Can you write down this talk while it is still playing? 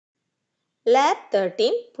Lab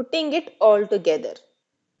 13, putting it all together.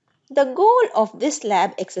 The goal of this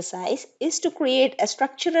lab exercise is to create a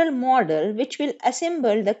structural model which will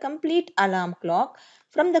assemble the complete alarm clock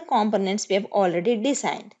from the components we have already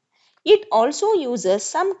designed. It also uses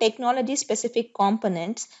some technology specific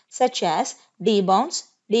components such as debounce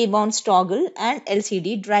toggle and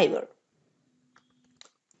LCD driver.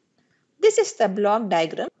 This is the block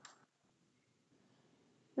diagram.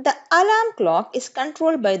 The alarm clock is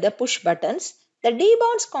controlled by the push buttons. The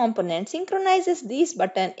debounce component synchronizes these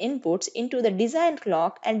button inputs into the designed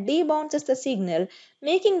clock and debounces the signal,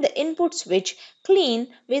 making the input switch clean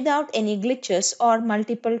without any glitches or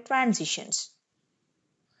multiple transitions.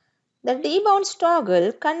 The debounce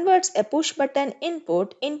toggle converts a push button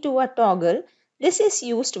input into a toggle. This is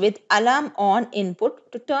used with alarm on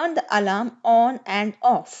input to turn the alarm on and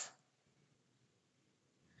off.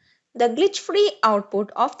 The glitch-free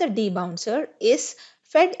output of the debouncer is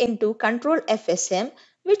fed into control FSM,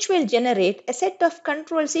 which will generate a set of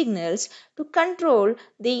control signals to control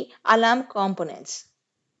the alarm components.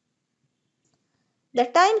 The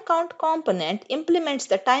time count component implements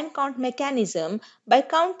the time count mechanism by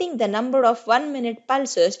counting the number of 1-minute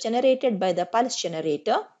pulses generated by the pulse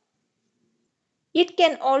generator. It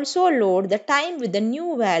can also load the time with the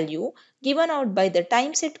new value given out by the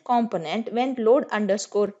timeset component when load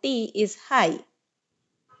underscore t is high.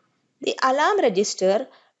 The alarm register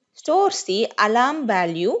stores the alarm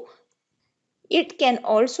value. It can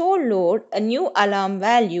also load a new alarm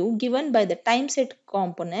value given by the timeset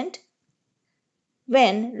component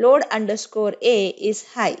when load underscore A is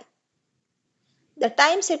high. The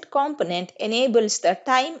timeset component enables the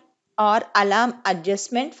time or alarm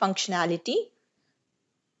adjustment functionality.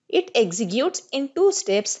 It executes in two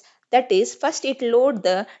steps, that is, first it loads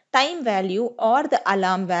the time value or the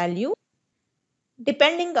alarm value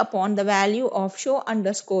depending upon the value of show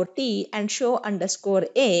underscore t and show underscore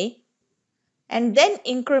a, and then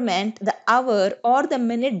increment the hour or the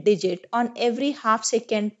minute digit on every half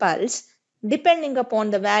second pulse depending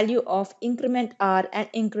upon the value of increment r and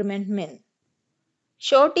increment min.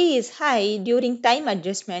 Show t is high during time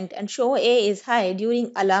adjustment and show a is high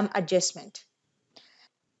during alarm adjustment.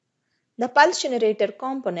 The pulse generator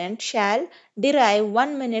component shall derive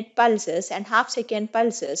 1-minute pulses and half-second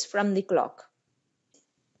pulses from the clock.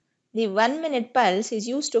 The 1-minute pulse is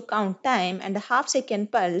used to count time and the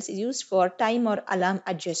half-second pulse is used for time or alarm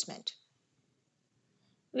adjustment.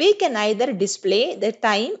 We can either display the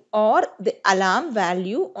time or the alarm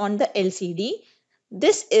value on the LCD.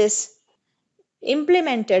 This is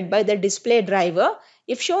implemented by the display driver.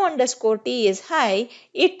 If show underscore t is high,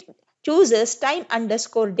 it chooses time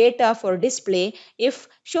underscore data for display. If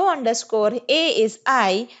show underscore a is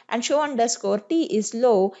high and show underscore t is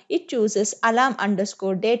low, it chooses alarm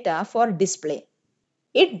underscore data for display.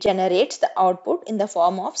 It generates the output in the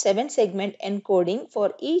form of 7-segment encoding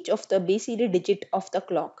for each of the BCD digit of the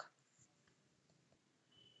clock.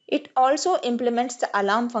 It also implements the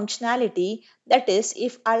alarm functionality, that is,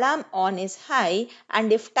 if alarm on is high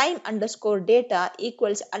and if time underscore data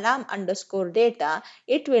equals alarm underscore data,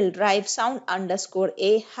 it will drive sound underscore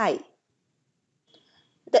a high.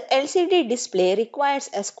 The LCD display requires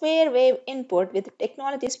a square wave input with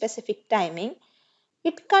technology specific timing.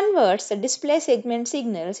 It converts the display segment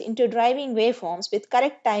signals into driving waveforms with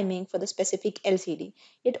correct timing for the specific LCD.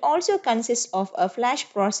 It also consists of a flash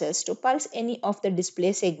process to pulse any of the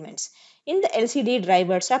display segments. In the LCD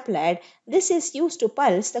driver supplied, this is used to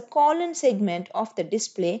pulse the colon segment of the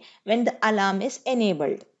display when the alarm is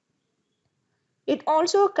enabled. It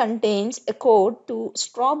also contains a code to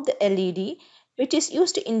stop the LED, which is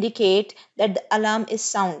used to indicate that the alarm is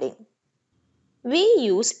sounding. We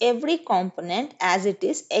use every component as it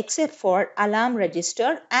is except for alarm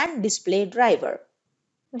register and display driver.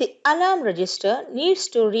 The alarm register needs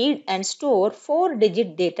to read and store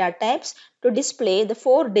 4-digit data types to display the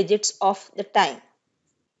 4 digits of the time.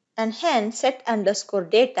 And hence set underscore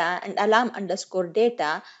data and alarm underscore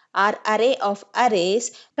data are array of arrays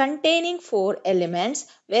containing 4 elements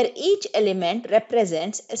where each element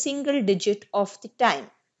represents a single digit of the time.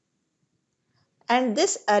 And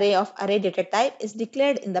this array of array data type is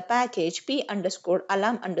declared in the package p underscore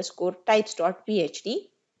alarm underscore types.phd.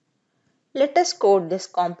 Let us code this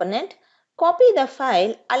component. Copy the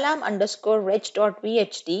file alarm underscore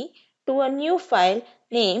reg.vhd to a new file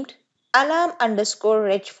named alarm underscore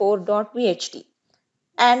reg4.vhd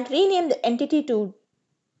and rename the entity to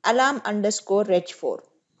alarm underscore reg4.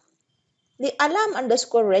 The alarm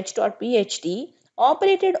underscore reg.phd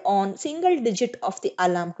operated on single digit of the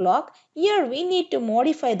alarm clock. Here we need to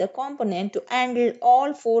modify the component to handle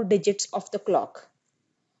all 4 digits of the clock.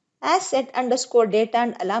 As set underscore data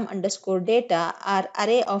and alarm underscore data are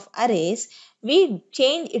array of arrays, we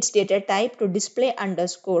change its data type to display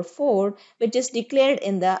underscore 4, which is declared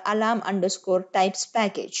in the alarm underscore types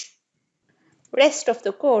package. Rest of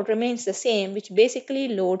the code remains the same, which basically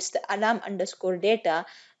loads the alarm underscore data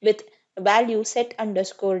with value set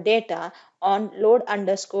underscore data on load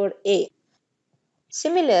underscore a.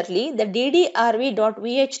 Similarly, the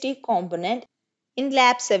ddrv.vht component in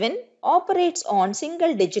lab 7 operates on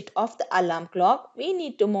single digit of the alarm clock. We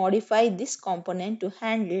need to modify this component to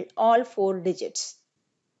handle all 4 digits.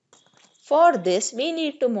 For this, we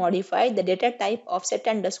need to modify the data type of set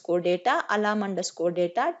underscore data, alarm underscore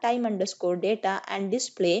data, time underscore data, and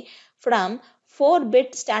display from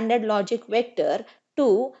 4-bit standard logic vector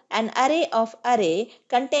to an array of array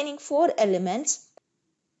containing 4 elements,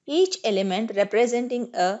 each element representing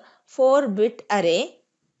a 4-bit array,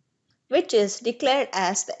 which is declared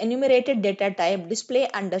as the enumerated data type display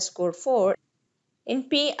underscore 4 in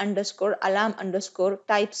p underscore alarm underscore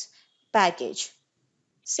types package.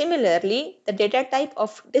 Similarly, the data type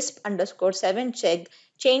of disp underscore 7 check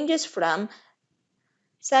changes from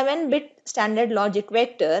 7-bit standard logic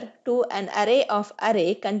vector to an array of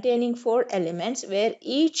array containing 4 elements where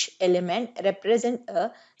each element represents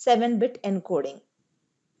a 7-bit encoding.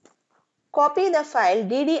 Copy the file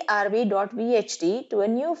ddrv.vht to a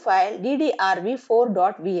new file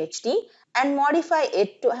ddrv4.vht and modify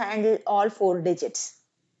it to handle all 4 digits.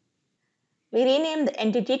 We rename the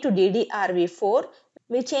entity to ddrv4.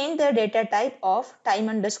 We change the data type of time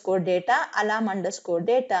underscore data, alarm underscore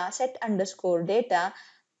data, set underscore data,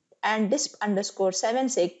 and disp underscore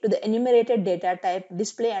 7sig to the enumerated data type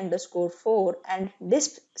display underscore 4 and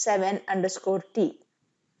disp 7 underscore t,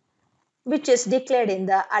 which is declared in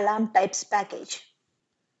the alarm types package.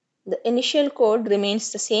 The initial code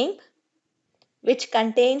remains the same, which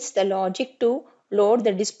contains the logic to load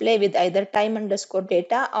the display with either time underscore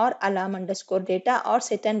data or alarm underscore data or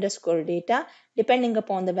set underscore data, depending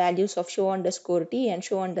upon the values of show underscore t and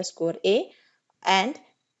show underscore a, and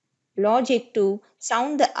logic to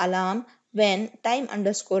sound the alarm when time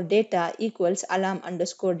underscore data equals alarm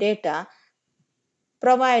underscore data,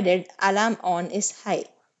 provided alarm on is high.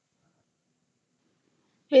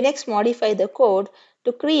 We next modify the code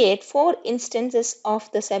to create 4 instances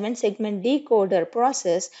of the 7-segment decoder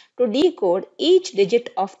process to decode each digit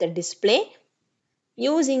of the display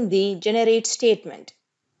using the generate statement.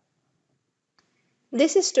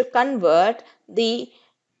 This is to convert the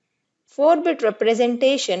 4-bit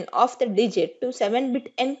representation of the digit to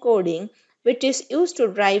 7-bit encoding, which is used to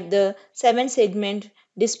drive the 7-segment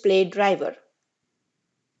display driver.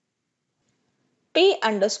 P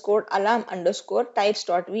underscore alarm underscore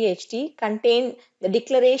types.vht contain the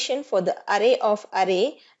declaration for the array of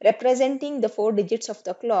array representing the 4 digits of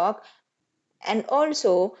the clock and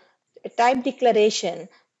also a type declaration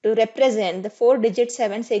to represent the 4-digit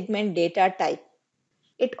 7-segment data type.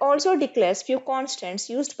 It also declares few constants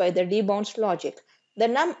used by the debounce logic. The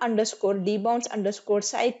num underscore debounce underscore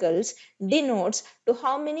cycles denotes to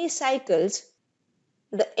how many cycles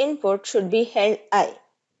the input should be held I.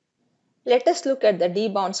 Let us look at the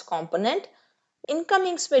debounce component.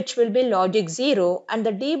 Incoming switch will be logic 0 and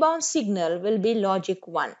the debounce signal will be logic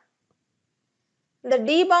 1. The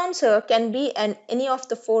debouncer can be in any of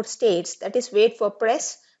the 4 states, that is wait for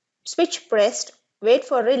press, switch pressed, wait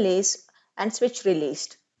for release and switch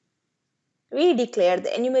released. We declare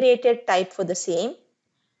the enumerated type for the same.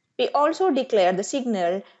 We also declare the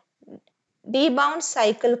signal debounce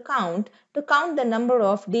cycle count to count the number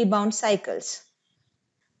of debounce cycles.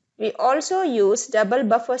 We also use double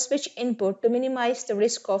buffer switch input to minimize the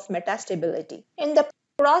risk of metastability. In the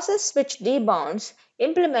process switch debounce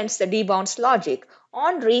implements the debounce logic.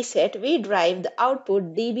 On reset, we drive the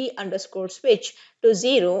output db underscore switch to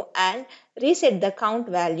 0 and reset the count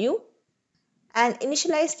value and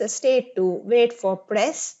initialize the state to wait for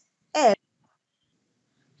press, else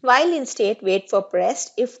while in state wait for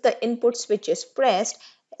pressed. If the input switch is pressed,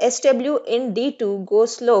 SW in D2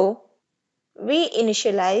 goes low. We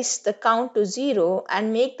initialize the count to 0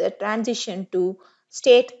 and make the transition to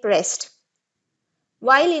state pressed.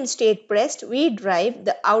 While in state pressed, we drive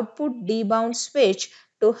the output debounce switch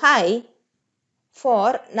to high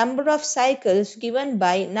for number of cycles given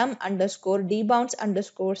by num underscore debounce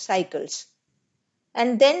underscore cycles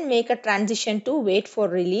and then make a transition to wait for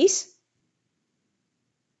release.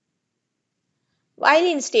 While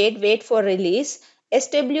in state wait for release,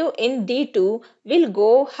 SW in D2 will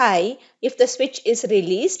go high if the switch is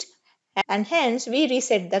released and hence we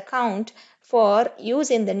reset the count for use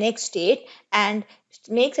in the next state and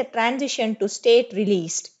makes a transition to state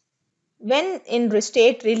released. When in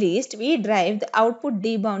state released, we drive the output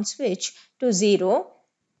debound switch to 0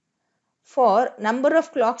 for number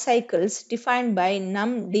of clock cycles defined by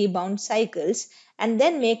num debound cycles and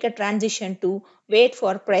then make a transition to wait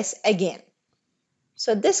for press again.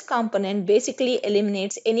 So this component basically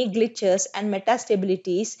eliminates any glitches and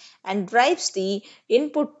metastabilities and drives the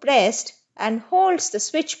input pressed and holds the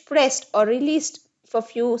switch pressed or released for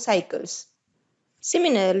few cycles.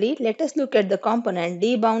 Similarly, let us look at the component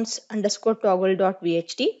debounds underscore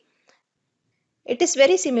toggle.vht. It is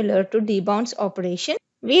very similar to debounds operation.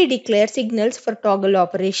 We declare signals for toggle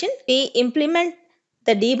operation. We implement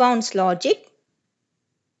the debounds logic.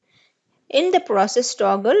 In the process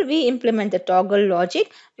toggle, we implement the toggle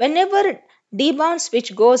logic. Whenever debound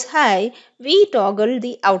switch goes high, we toggle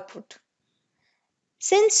the output.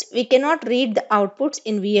 Since we cannot read the outputs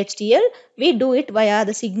in VHDL, we do it via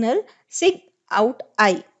the signal sig out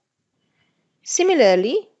I.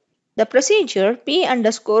 Similarly, the procedure P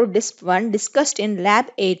underscore disp1 discussed in lab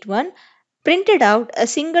 8.1 printed out a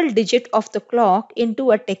single digit of the clock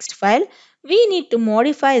into a text file. We need to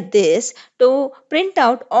modify this to print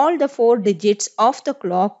out all the 4 digits of the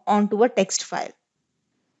clock onto a text file.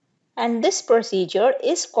 And this procedure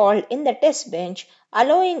is called in the test bench,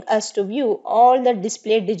 allowing us to view all the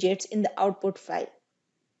display digits in the output file.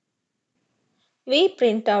 We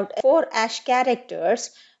print out 4 hash characters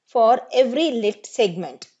for every lit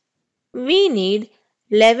segment. We need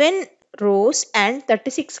 11 rows and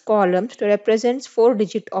 36 columns to represent 4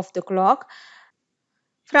 digits of the clock.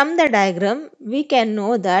 From the diagram, we can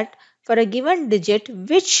know that for a given digit,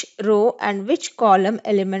 which row and which column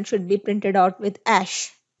element should be printed out with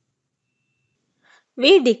hash.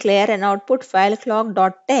 We declare an output file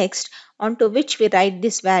clock.txt onto which we write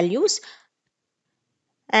these values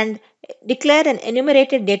and declare an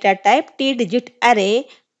enumerated data type t-digit array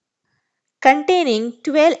containing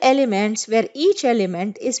 12 elements where each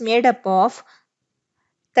element is made up of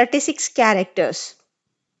 36 characters.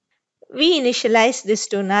 We initialize this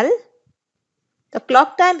to null. The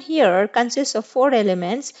clock time here consists of 4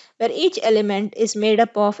 elements where each element is made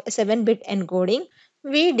up of a 7-bit encoding.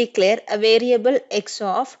 We declare a variable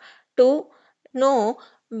xof to know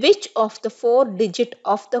which of the 4 digits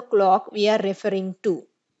of the clock we are referring to.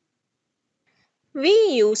 We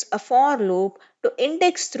use a for loop to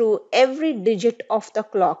index through every digit of the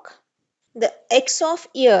clock. The xof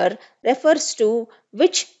here refers to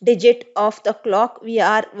which digit of the clock we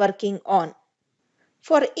are working on.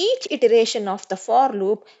 For each iteration of the for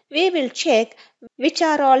loop, we will check which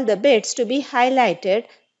are all the bits to be highlighted,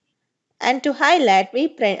 and to highlight we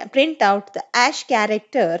print out the hash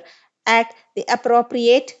character at the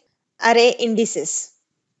appropriate array indices.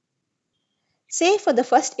 Say for the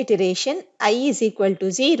first iteration I is equal to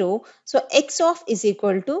 0, so xof is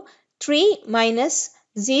equal to 3 minus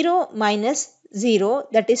 0 minus 0,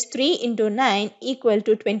 that is 3 into 9 equal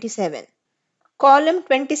to 27. Column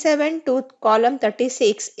 27 to column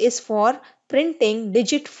 36 is for printing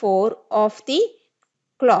digit 4 of the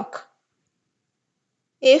clock.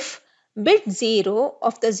 If bit 0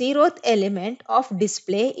 of the 0th element of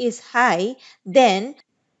display is high, then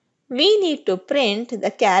we need to print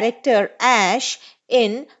the character hash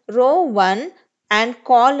in row 1 and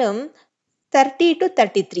column 30 to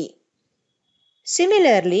 33.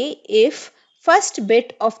 Similarly, if first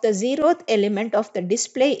bit of the 0th element of the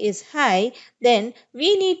display is high, then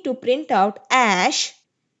we need to print out hash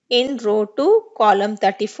in row 2 column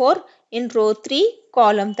 34, in row 3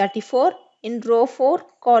 column 34, in row 4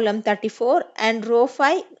 column 34 and row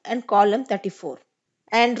 5 and column 34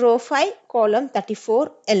 and row 5 column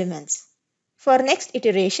 34 elements. For next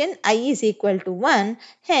iteration I is equal to 1,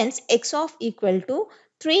 hence xof equal to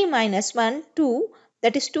 3 minus 1 2,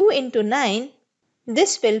 that is 2 into 9.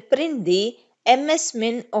 This will print the ms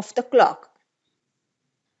min of the clock.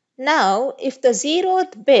 Now if the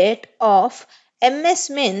 0th bit of ms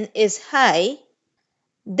min is high,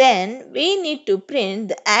 then we need to print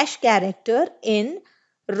the hash character in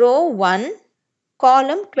row 1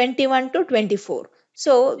 column 21 to 24.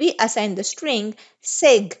 So we assign the string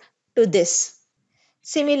seg to this.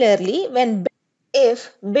 Similarly,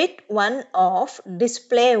 if bit 1 of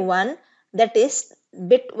display 1, that is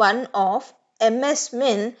bit 1 of ms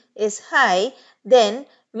min is high, then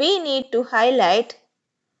we need to highlight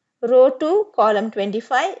row 2 column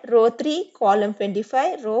 25, row 3 column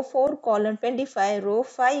 25, row 4 column 25, row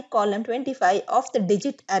 5 column 25 of the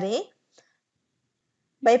digit array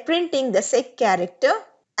by printing the seg character,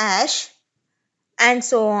 hash, and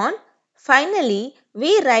so on. Finally,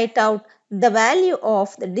 we write out the value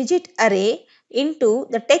of the digit array into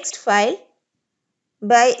the text file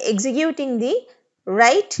by executing the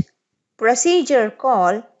write procedure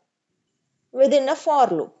call within a for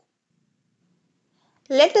loop.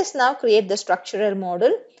 Let us now create the structural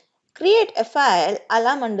model. Create a file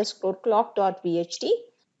alarm underscore clock.vht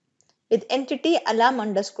with entity alarm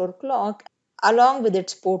underscore clock along with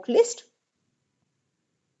its port list.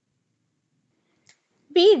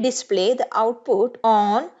 We display the output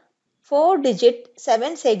on 4-digit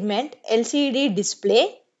 7-segment LCD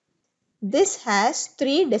display. This has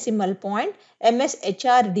 3 decimal point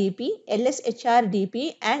MSHRDP,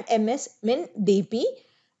 LSHRDP and MSMinDP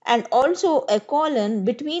and also a colon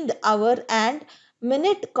between the hour and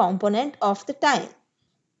minute component of the time.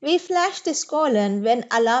 We flash this colon when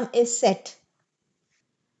alarm is set.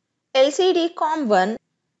 LCD COM1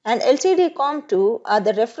 and LCD COM2 are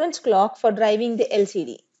the reference clock for driving the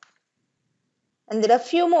LCD. And there are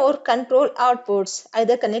few more control outputs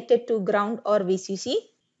either connected to ground or VCC.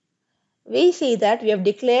 We see that we have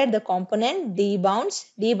declared the component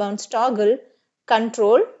debounce toggle,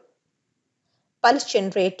 control, pulse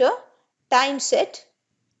generator, time set,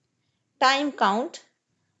 time count,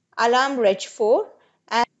 alarm reg 4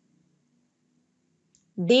 and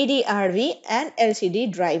DDRV and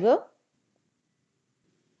LCD driver.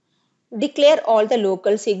 Declare all the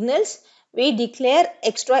local signals. We declare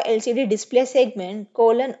extra LCD display segment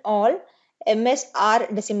colon all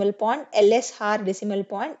MSR decimal point, LSR decimal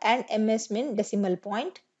point and MSmin decimal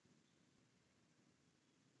point.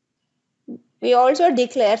 We also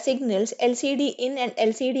declare signals LCD in and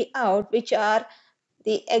LCD out, which are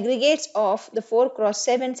the aggregates of the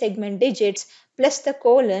 4x7 segment digits plus the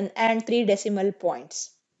colon and 3 decimal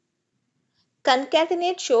points.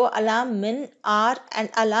 Concatenate show alarm min R and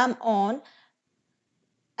alarm on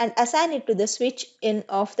and assign it to the switch in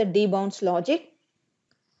of the debounce logic.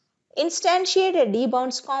 Instantiate a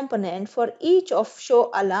debounce component for each of show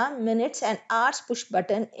alarm, minutes and hours push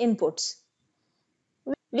button inputs.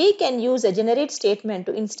 We can use a generate statement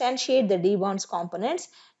to instantiate the debounce components.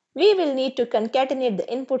 We will need to concatenate the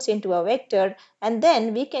inputs into a vector and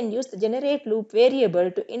then we can use the generate loop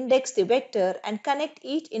variable to index the vector and connect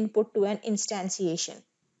each input to an instantiation.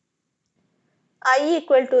 I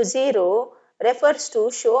equal to 0 refers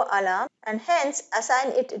to show alarm and hence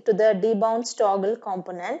assign it to the debounce toggle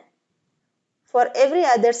component. For every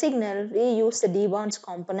other signal, we use the debounce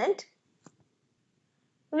component.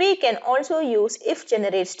 We can also use if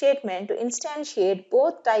generate statement to instantiate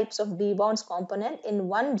both types of debounce component in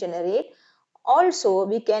one generate. Also,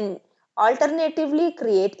 we can alternatively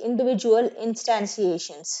create individual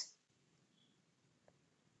instantiations.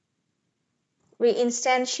 We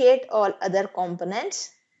instantiate all other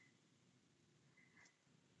components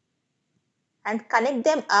and connect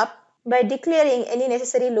them up by declaring any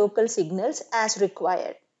necessary local signals as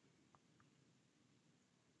required.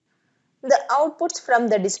 The outputs from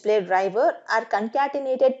the display driver are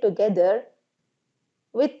concatenated together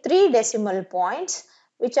with 3 decimal points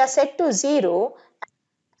which are set to 0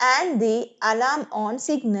 and the alarm on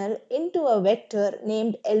signal into a vector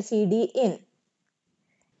named LCD in.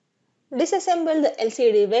 Disassemble the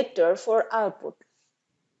LCD vector for output.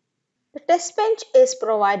 The test bench is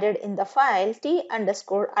provided in the file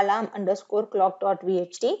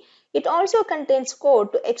t_alarm_clock.vht. It also contains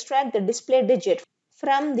code to extract the display digit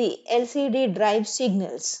from the LCD drive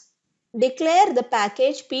signals. Declare the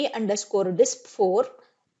package p_disp4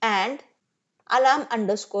 and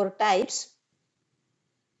alarm_types.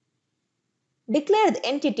 Declare the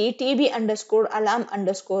entity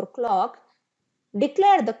tb_alarm_clock.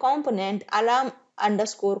 Declare the component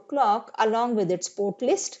alarm_clock along with its port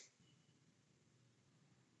list.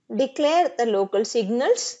 Declare the local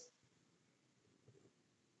signals.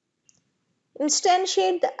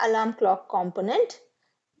 Instantiate the alarm clock component.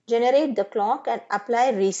 Generate the clock and apply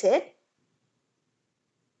reset.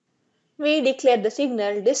 We declare the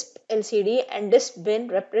signal disp LCD and disp bin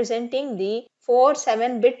representing the 4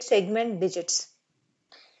 7-bit segment digits.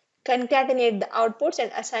 Concatenate the outputs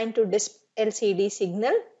and assign to disp LCD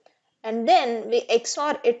signal and then we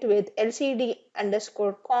XOR it with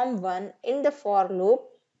LCD_COM1 in the for loop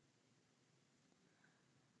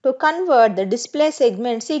to convert the display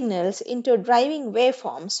segment signals into driving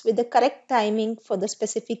waveforms with the correct timing for the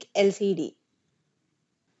specific LCD.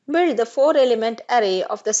 Build the 4-element array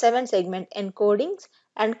of the 7-segment encodings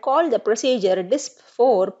and call the procedure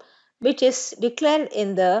disp4 which is declared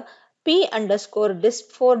in the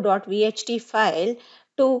p_disp4.vht file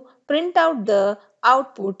to print out the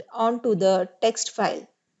output onto the text file.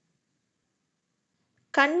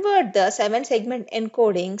 Convert the 7-segment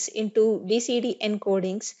encodings into BCD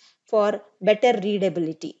encodings for better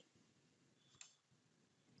readability.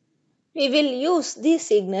 We will use these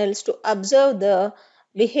signals to observe the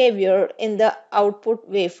behavior in the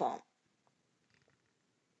output waveform.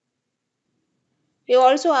 We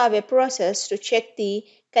also have a process to check the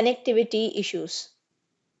connectivity issues.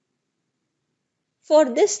 For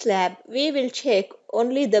this lab, we will check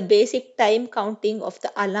only the basic time counting of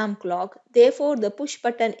the alarm clock. Therefore, the push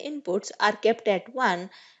button inputs are kept at 1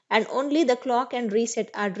 and only the clock and reset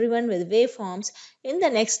are driven with waveforms. In the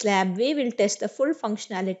next lab, we will test the full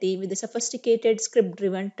functionality with the sophisticated script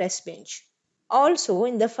driven test bench. Also,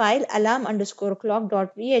 in the file alarm underscore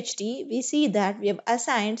clock.vht, we see that we have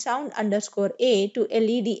assigned sound underscore A to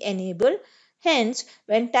LED enable. Hence,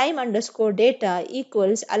 when time underscore data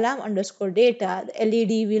equals alarm underscore data, the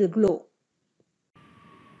LED will glow.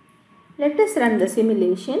 Let us run the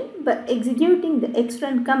simulation by executing the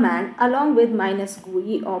xrun command along with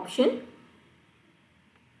 -GUI option.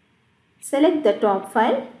 Select the top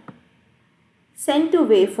file, send to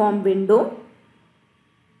waveform window.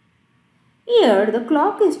 Here the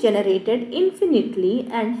clock is generated infinitely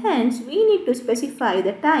and hence we need to specify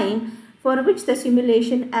the time for which the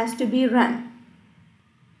simulation has to be run.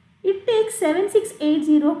 It takes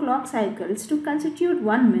 7680 clock cycles to constitute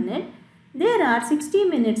 1 minute. There are 60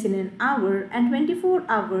 minutes in an hour and 24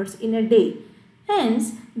 hours in a day.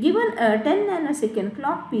 Hence, given a 10 nanosecond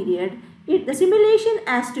clock period, the simulation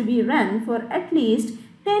has to be run for at least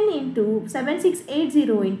 10 into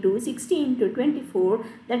 7680 into 60 into 24,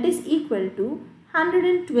 that is equal to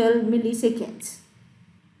 112 milliseconds.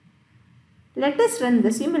 Let us run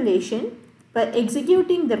the simulation by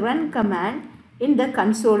executing the run command in the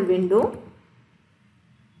console window.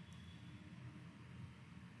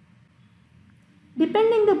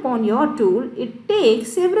 Depending upon your tool, it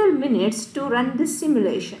takes several minutes to run this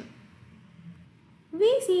simulation.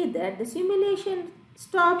 We see that the simulation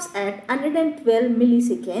stops at 112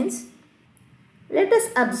 milliseconds. Let us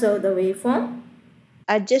observe the waveform.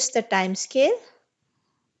 Adjust the time scale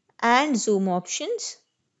and zoom options.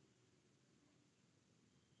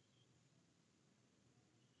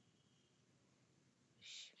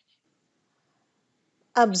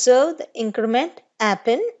 Observe the increment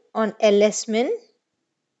happen on LS-min.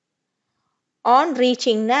 On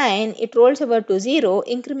reaching 9, it rolls over to 0,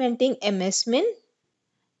 incrementing MS-min.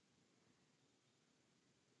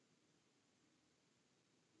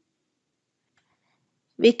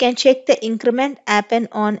 We can check the increment happen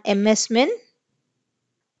on MS-min.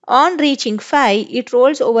 On reaching 5, it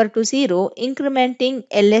rolls over to 0, incrementing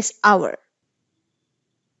LS hour.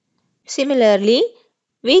 Similarly,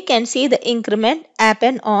 we can see the increment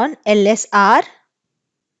happen on LSR.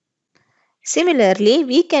 Similarly,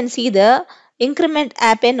 we can see the increment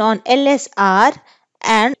happen on LSR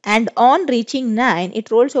and on reaching 9,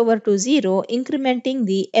 it rolls over to 0, incrementing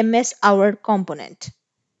the MS hour component.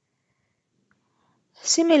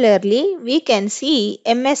 Similarly, we can see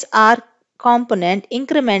MSR component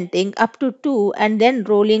incrementing up to 2 and then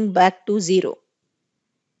rolling back to 0.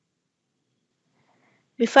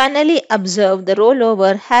 We finally observe the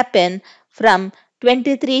rollover happen from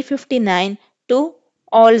 2359 to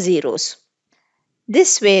all zeros.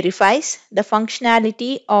 This verifies the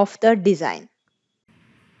functionality of the design.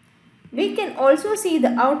 We can also see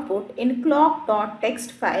the output in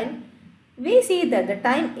clock.txt file. We see that the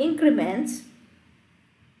time increments.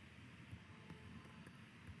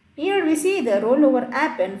 Here we see the rollover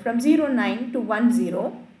happen from 09 to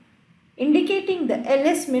 10, indicating the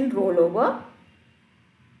LS-min rollover.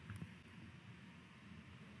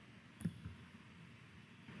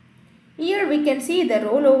 Here we can see the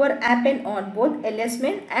rollover happen on both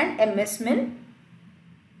LS-min and MS-min.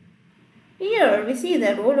 Here we see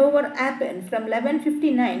the rollover happen from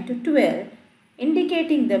 11:59 to 12,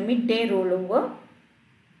 indicating the midday rollover.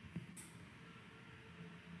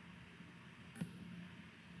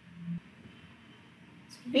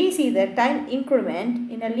 We see the time increment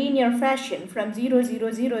in a linear fashion from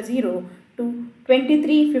 0000 to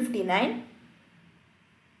 23:59.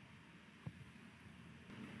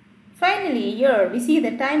 Finally, here we see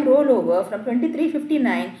the time rollover from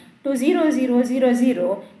 23:59 to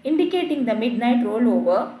 0000, indicating the midnight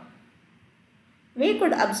rollover. We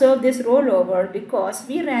could observe this rollover because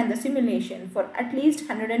we ran the simulation for at least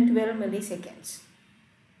 112 milliseconds.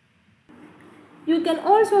 You can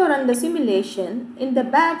also run the simulation in the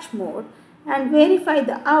batch mode and verify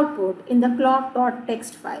the output in the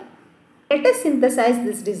clock.txt file. Let us synthesize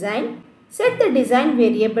this design. Set the design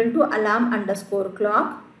variable to alarm underscore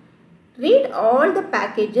clock. Read all the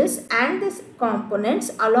packages and the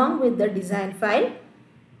components along with the design file.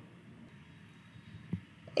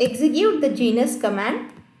 Execute the genus command.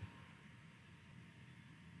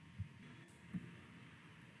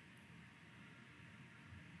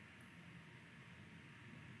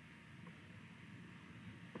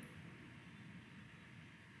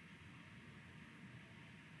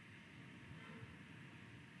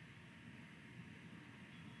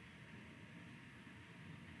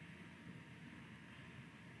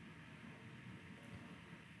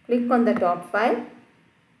 Click on the top file,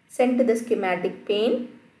 send to the schematic pane.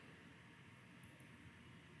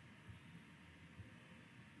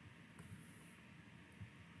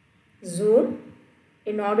 Zoom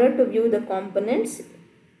in order to view the components.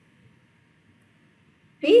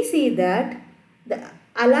 We see that the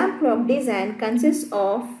alarm clock design consists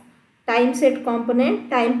of time set component,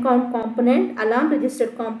 time count component, alarm register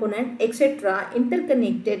component, etc.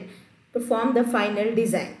 interconnected to form the final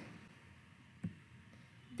design.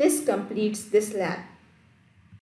 This completes this lab.